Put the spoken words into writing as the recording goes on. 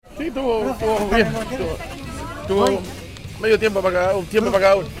estuvo bien. Tuvo medio tiempo para cada, un tiempo para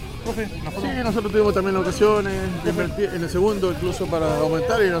cada uno. Sí, nosotros tuvimos también ocasiones en el segundo incluso para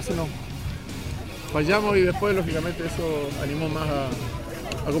aumentar y así no fallamos y después lógicamente eso animó más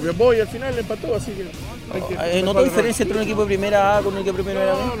a Copiapó y al final empató, así que ¿Notó diferencia entre un equipo de primera A con un equipo de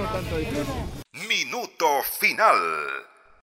primera B? No tanta diferencia. Minuto final.